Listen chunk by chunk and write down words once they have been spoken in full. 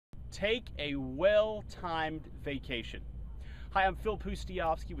Take a well-timed vacation. Hi, I'm Phil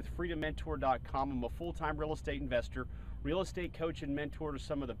Pustiovsky with FreedomMentor.com. I'm a full-time real estate investor, real estate coach and mentor to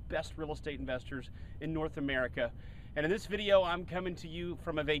some of the best real estate investors in North America. And in this video, I'm coming to you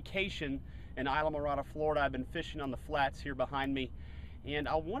from a vacation in Islamorada, Florida. I've been fishing on the flats here behind me. And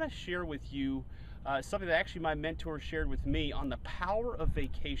I want to share with you something that actually my mentor shared with me on the power of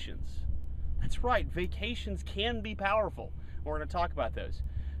vacations. That's right, vacations can be powerful. We're going to talk about those.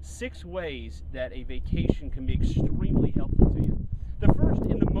 6 ways that a vacation can be extremely helpful to you. The first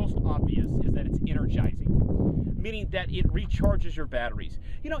and the most obvious is that it's energizing, meaning that it recharges your batteries.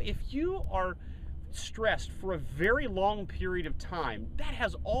 You know, if you are stressed for a very long period of time, that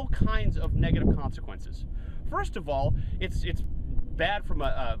has all kinds of negative consequences. First of all, it's bad from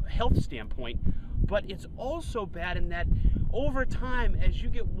a health standpoint, but it's also bad in that over time, as you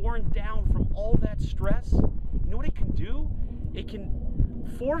get worn down from all that stress, you know what it can do? It can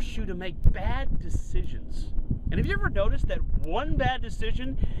force you to make bad decisions. And have you ever noticed that one bad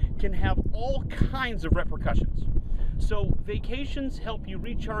decision can have all kinds of repercussions? So vacations help you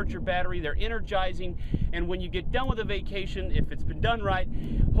recharge your battery, they're energizing, and when you get done with a vacation, if it's been done right,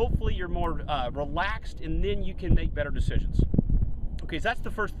 hopefully you're more relaxed, and then you can make better decisions. Okay, so that's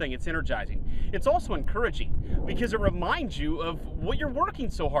the first thing, it's energizing. It's also encouraging because it reminds you of what you're working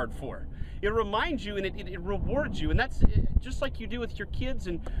so hard for. It reminds you and it rewards you, and that's just like you do with your kids,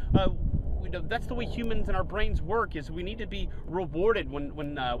 and that's the way humans and our brains work, is we need to be rewarded when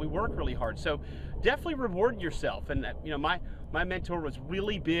we work really hard. So definitely reward yourself. And you know, my mentor was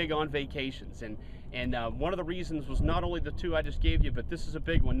really big on vacations, and one of the reasons was not only the 2 I just gave you, but this is a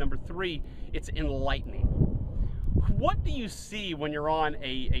big one. Number 3, it's enlightening. What do you see when you're on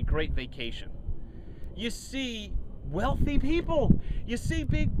a great vacation? You see wealthy people, you see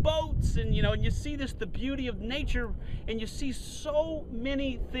big boats, and and you see the beauty of nature, and you see so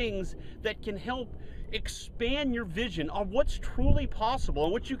many things that can help expand your vision on what's truly possible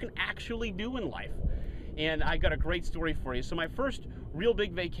and what you can actually do in life. And I got a great story for you. So my first real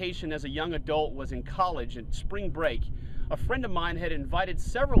big vacation as a young adult was in college at spring break. A friend of mine had invited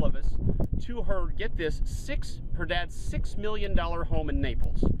several of us to her, get this, her dad's $6 million home in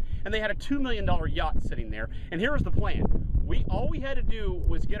Naples. And they had a $2 million yacht sitting there. And here was the plan. All we had to do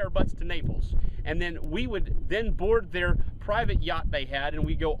was get our butts to Naples. And then we would then board their private yacht they had, and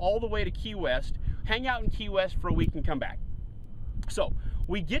we'd go all the way to Key West, hang out in Key West for a week and come back. So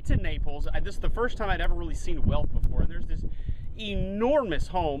we get to Naples. This is the first time I'd ever really seen wealth before. And there's this enormous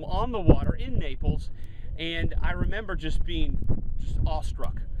home on the water in Naples. And I remember just being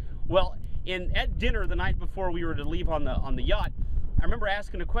awestruck. Well, at dinner the night before we were to leave on the yacht, I remember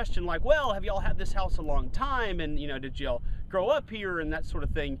asking a question like, well, have y'all had this house a long time? And did y'all grow up here and that sort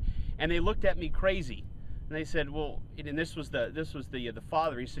of thing? And they looked at me crazy. And they said, well, and this was the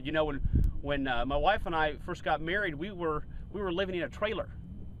father. He said, when my wife and I first got married, we were living in a trailer.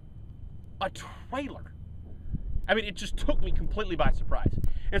 A trailer. I mean, it just took me completely by surprise.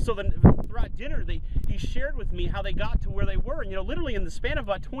 And so then throughout dinner, he shared with me how they got to where they were. And literally in the span of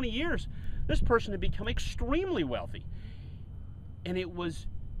about 20 years, this person had become extremely wealthy. And it was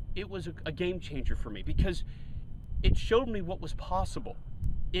a game changer for me because it showed me what was possible.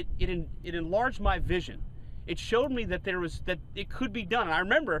 It enlarged my vision. It showed me that it could be done. And I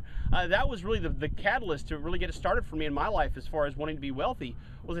remember that was really the catalyst to really get it started for me in my life as far as wanting to be wealthy.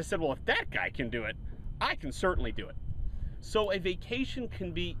 Was I said, well, if that guy can do it, I can certainly do it. So a vacation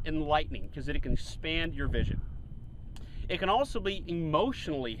can be enlightening because it can expand your vision. It can also be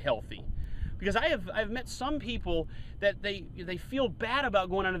emotionally healthy, because I've met some people that they feel bad about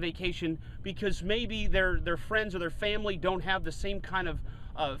going on a vacation because maybe their friends or their family don't have the same kind of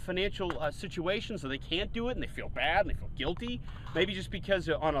financial situation, so they can't do it, and they feel bad and they feel guilty. Maybe just because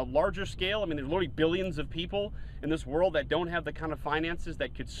on a larger scale, I mean, there's literally billions of people in this world that don't have the kind of finances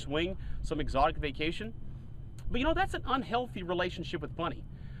that could swing some exotic vacation. But that's an unhealthy relationship with money.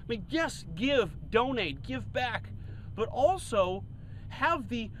 I mean, yes, give, donate, give back, but also have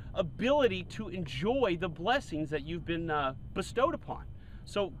the ability to enjoy the blessings that you've been bestowed upon.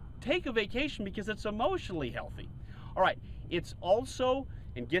 So take a vacation because it's emotionally healthy. All right, it's also,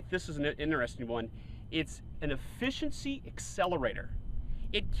 and get this is an interesting one, it's an efficiency accelerator.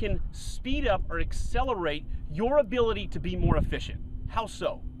 It can speed up or accelerate your ability to be more efficient. How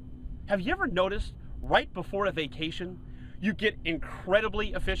so? Have you ever noticed right before a vacation, you get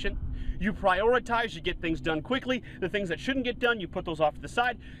incredibly efficient? You prioritize, you get things done quickly. The things that shouldn't get done, you put those off to the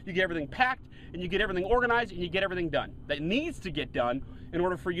side. You get everything packed, and you get everything organized, and you get everything done that needs to get done in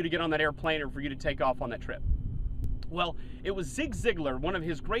order for you to get on that airplane or for you to take off on that trip. Well, it was Zig Ziglar. One of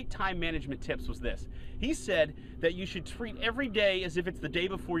his great time management tips was this. He said that you should treat every day as if it's the day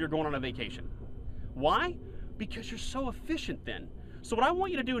before you're going on a vacation. Why? Because you're so efficient then. So what I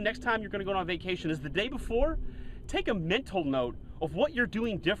want you to do next time you're going to go on vacation is the day before, take a mental note of what you're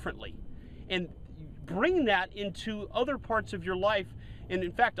doing differently and bring that into other parts of your life, and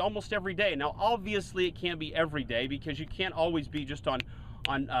in fact almost every day. Now obviously it can't be every day because you can't always be just on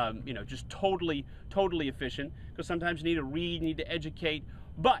just totally efficient, because sometimes you need to read, you need to educate,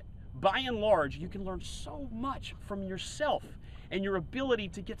 but by and large you can learn so much from yourself and your ability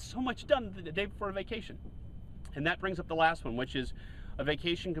to get so much done the day before a vacation. And that brings up the last one, which is a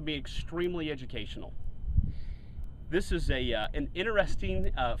vacation can be extremely educational. This is an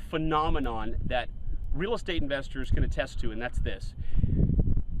interesting phenomenon that real estate investors can attest to, and that's this.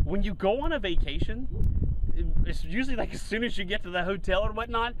 When you go on a vacation, it's usually like as soon as you get to the hotel or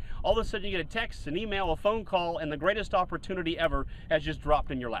whatnot, all of a sudden you get a text, an email, a phone call, and the greatest opportunity ever has just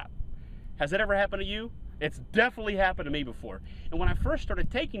dropped in your lap. Has that ever happened to you? It's definitely happened to me before. And when I first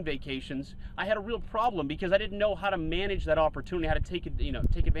started taking vacations, I had a real problem because I didn't know how to manage that opportunity, how to take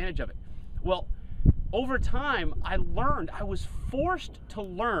advantage of it. Well, over time, I was forced to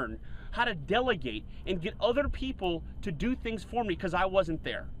learn how to delegate and get other people to do things for me because I wasn't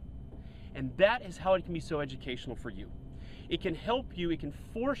there. And that is how it can be so educational for you. It can help you, it can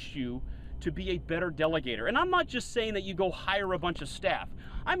force you to be a better delegator. And I'm not just saying that you go hire a bunch of staff.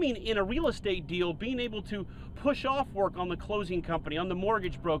 I mean, in a real estate deal, being able to push off work on the closing company, on the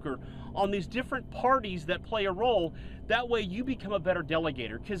mortgage broker, on these different parties that play a role, that way you become a better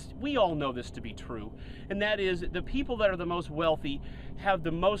delegator, because we all know this to be true. And that is, the people that are the most wealthy have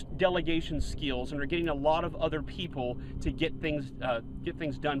the most delegation skills and are getting a lot of other people to get things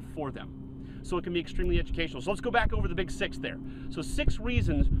done for them. So it can be extremely educational. So let's go back over the big 6 there. So 6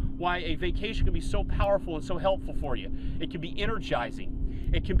 reasons why a vacation can be so powerful and so helpful for you. It can be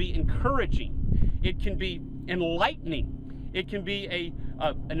energizing. It can be encouraging. It can be enlightening. It can be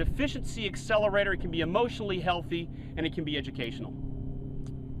an efficiency accelerator. It can be emotionally healthy, and it can be educational.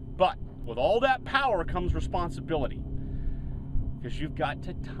 But with all that power comes responsibility, because you've got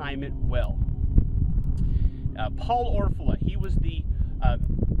to time it well. Paul Orfalea, he was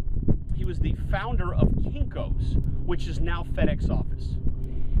the founder of Kinko's, which is now FedEx Office.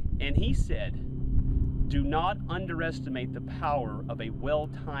 And he said, do not underestimate the power of a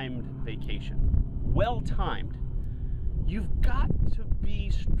well-timed vacation. Well-timed. You've got to be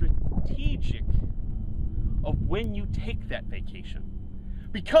strategic of when you take that vacation,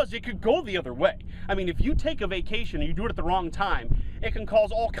 because it could go the other way. I mean, if you take a vacation and you do it at the wrong time, it can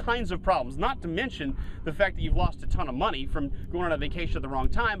cause all kinds of problems, not to mention the fact that you've lost a ton of money from going on a vacation at the wrong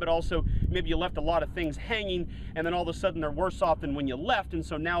time, but also maybe you left a lot of things hanging, and then all of a sudden they're worse off than when you left, and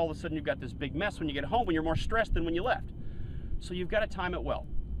so now all of a sudden you've got this big mess when you get home, and you're more stressed than when you left. So you've got to time it well.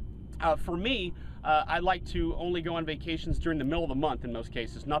 For me, I like to only go on vacations during the middle of the month in most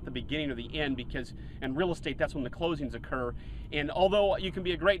cases, not the beginning or the end, because in real estate, that's when the closings occur. And although you can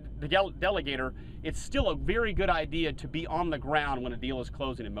be a great delegator, it's still a very good idea to be on the ground when a deal is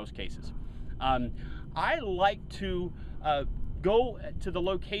closing in most cases. I like to go to the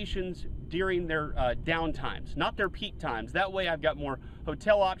locations during their down times, not their peak times. That way I've got more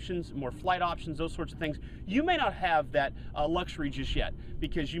hotel options, more flight options, those sorts of things. You may not have that luxury just yet,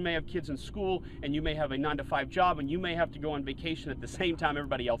 because you may have kids in school and you may have a 9-to-5 job and you may have to go on vacation at the same time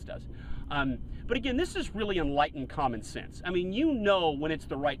everybody else does. But again, this is really enlightened common sense. I mean, you know when it's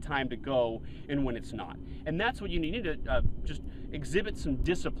the right time to go and when it's not. And that's what you need. You need to just exhibit some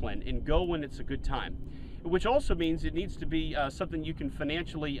discipline and go when it's a good time, which also means it needs to be something you can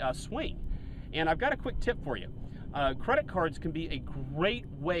financially swing. And I've got a quick tip for you. Credit cards can be a great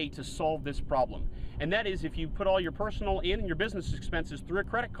way to solve this problem. And that is, if you put all your personal and your business expenses through a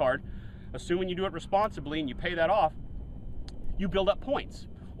credit card, assuming you do it responsibly and you pay that off, you build up points,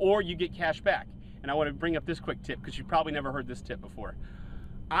 or you get cash back. And I want to bring up this quick tip, because you've probably never heard this tip before.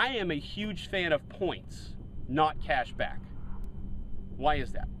 I am a huge fan of points, not cash back. Why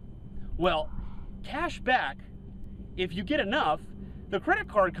is that? Well, cash back, if you get enough, the credit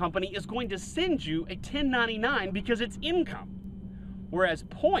card company is going to send you a 1099 because it's income, whereas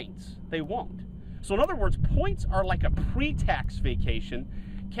points, they won't. So in other words, points are like a pre-tax vacation.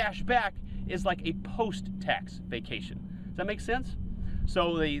 Cash back is like a post-tax vacation. Does that make sense?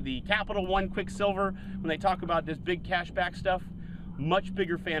 So the Capital One Quicksilver, when they talk about this big cash back stuff, much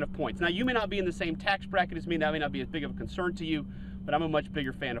bigger fan of points. Now, you may not be in the same tax bracket as me, that may not be as big of a concern to you, but I'm a much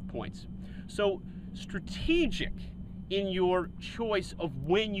bigger fan of points. So strategic in your choice of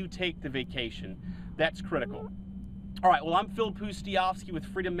when you take the vacation, that's critical. All right, well, I'm Phil Pustiovsky with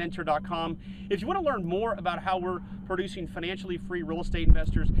FreedomMentor.com. If you want to learn more about how we're producing financially free real estate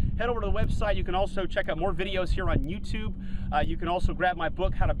investors, head over to the website. You can also check out more videos here on YouTube. You can also grab my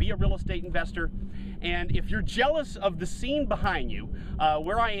book, How to Be a Real Estate Investor. And if you're jealous of the scene behind you,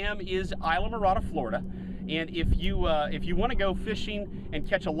 where I am is Islamorada, Florida. And if you want to go fishing and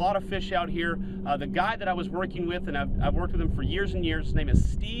catch a lot of fish out here, the guy that I was working with, and I've worked with him for years and years, his name is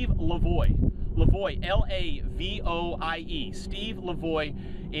Steve Lavoie. Lavoie, L-A-V-O-I-E, Steve Lavoie,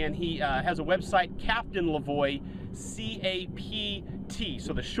 and he has a website, Captain Lavoie, C-A-P-T,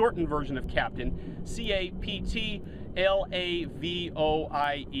 so the shortened version of Captain, C-A-P-T L-A-V-O-I-E.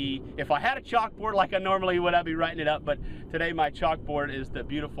 If I had a chalkboard like I normally would, I'd be writing it up, but today my chalkboard is the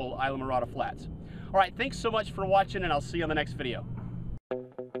beautiful Islamorada Flats. All right, thanks so much for watching, and I'll see you on the next video.